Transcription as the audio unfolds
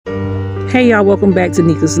Hey y'all, welcome back to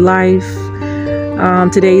Nika's Life.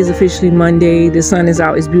 Today is officially Monday. The sun is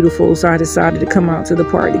out, it's beautiful, so I decided to come out to the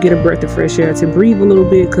park to get a breath of fresh air, to breathe a little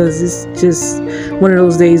bit, because it's just one of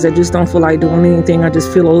those days I just don't feel like doing anything. I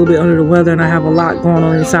just feel a little bit under the weather, and I have a lot going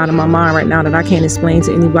on inside of my mind right now that I can't explain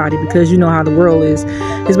to anybody, because you know how the world is.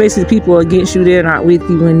 It's basically people against you, they're not with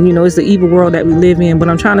you, and you know, it's the evil world that we live in. But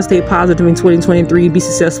I'm trying to stay positive in 2023, be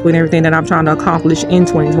successful in everything that I'm trying to accomplish in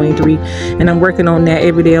 2023, and I'm working on that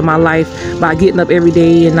every day of my life by getting up every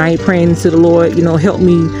day and night praying to the Lord, you know, help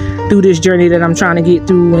me through this journey that I'm trying to get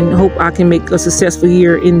through, and hope I can make a successful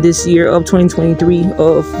year in this year of 2023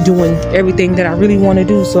 of doing everything that I really want to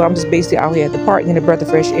do. So I'm just basically out here at the park getting a breath of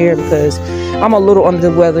fresh air, because I'm a little under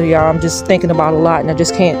the weather, y'all. I'm just thinking about a lot, and I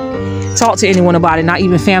just can't talk to anyone about it, not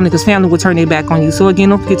even family, because family will turn their back on you. So again,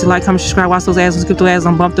 don't forget to like, comment, subscribe, watch those ads, skip those ads,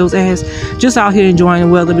 and bump those ads. Just out here enjoying the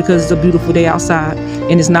weather, because it's a beautiful day outside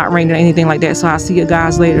and it's not raining or anything like that. So I'll see you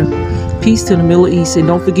guys later. Peace to the Middle East, and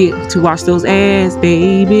don't forget to watch those ads,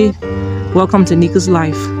 baby. Welcome to Nika's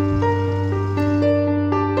Life.